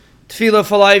Tefillah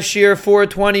for Life Shir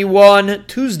 421,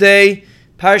 Tuesday,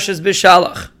 Parshas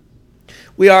Beshalach.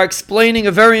 We are explaining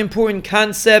a very important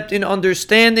concept in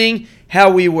understanding how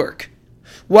we work.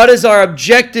 What is our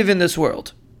objective in this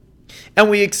world? And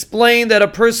we explain that a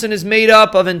person is made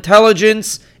up of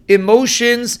intelligence,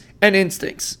 emotions, and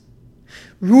instincts,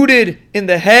 rooted in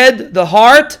the head, the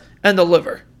heart, and the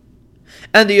liver.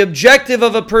 And the objective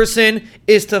of a person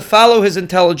is to follow his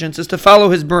intelligence, is to follow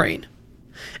his brain.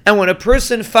 And when a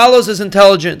person follows his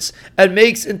intelligence and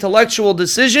makes intellectual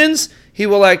decisions, he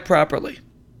will act properly.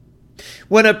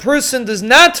 When a person does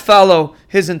not follow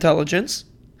his intelligence,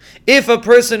 if a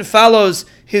person follows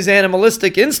his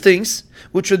animalistic instincts,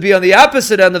 which would be on the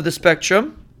opposite end of the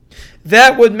spectrum,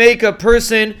 that would make a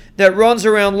person that runs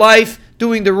around life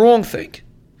doing the wrong thing.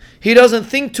 He doesn't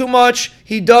think too much.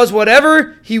 He does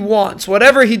whatever he wants,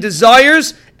 whatever he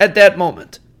desires at that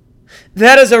moment.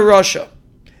 That is a rasha.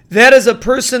 That is a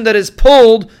person that is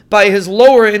pulled by his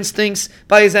lower instincts,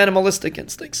 by his animalistic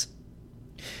instincts.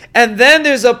 And then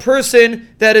there's a person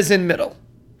that is in middle.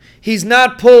 He's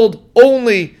not pulled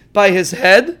only by his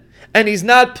head, and he's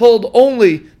not pulled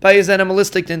only by his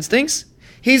animalistic instincts.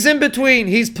 He's in between.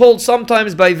 He's pulled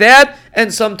sometimes by that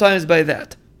and sometimes by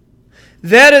that.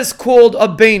 That is called a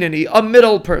Beinoni, a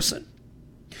middle person.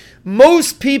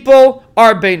 Most people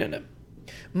are Beinonim.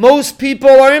 Most people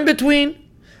are in between.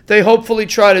 They hopefully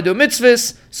try to do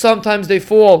mitzvahs. Sometimes they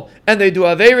fall and they do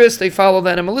averis. They follow the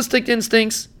animalistic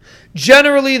instincts.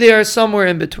 Generally, they are somewhere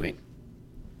in between.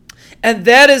 And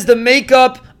that is the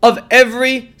makeup of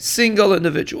every single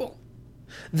individual.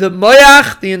 The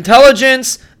moyach, the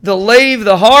intelligence, the leiv,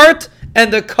 the heart,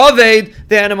 and the kaved,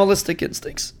 the animalistic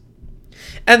instincts.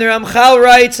 And the Ramchal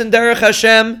writes in Derech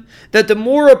Hashem that the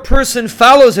more a person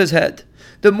follows his head,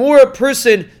 the more a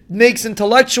person makes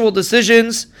intellectual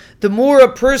decisions, the more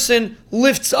a person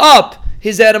lifts up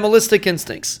his animalistic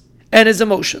instincts and his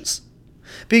emotions.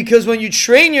 Because when you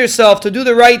train yourself to do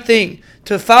the right thing,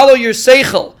 to follow your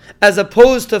seichel, as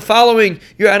opposed to following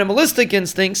your animalistic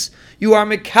instincts, you are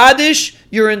mekadesh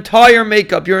your entire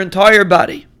makeup, your entire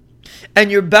body.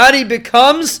 And your body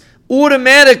becomes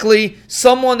automatically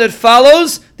someone that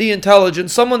follows the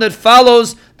intelligence, someone that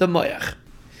follows the moyach.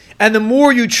 And the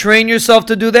more you train yourself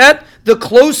to do that, the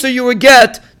closer you will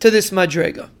get to this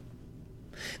madrega.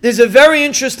 There's a very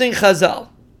interesting chazal.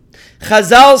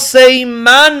 Chazal say,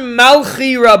 Man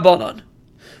malchi rabbanon.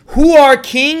 Who are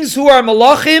kings? Who are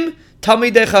malachim?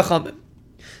 Talmidei chachamim.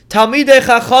 Talmidei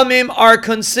chachamim are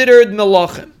considered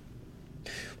malachim.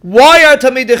 Why are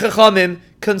Talmidei chachamim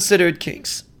considered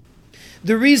kings?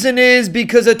 The reason is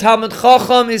because a Talmid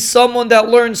Chacham is someone that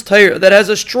learns Torah, that has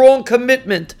a strong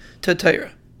commitment to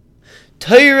Torah.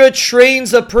 Torah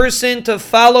trains a person to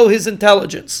follow his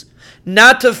intelligence,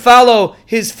 not to follow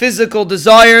his physical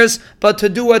desires, but to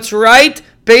do what's right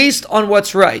based on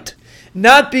what's right.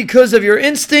 Not because of your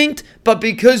instinct, but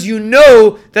because you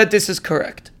know that this is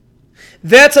correct.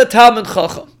 That's a Talmid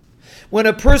Chacham. When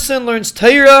a person learns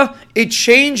Torah, it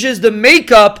changes the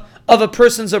makeup of a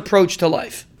person's approach to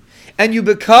life. And you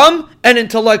become an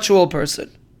intellectual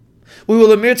person. We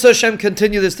will, Amir Hashem,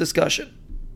 continue this discussion.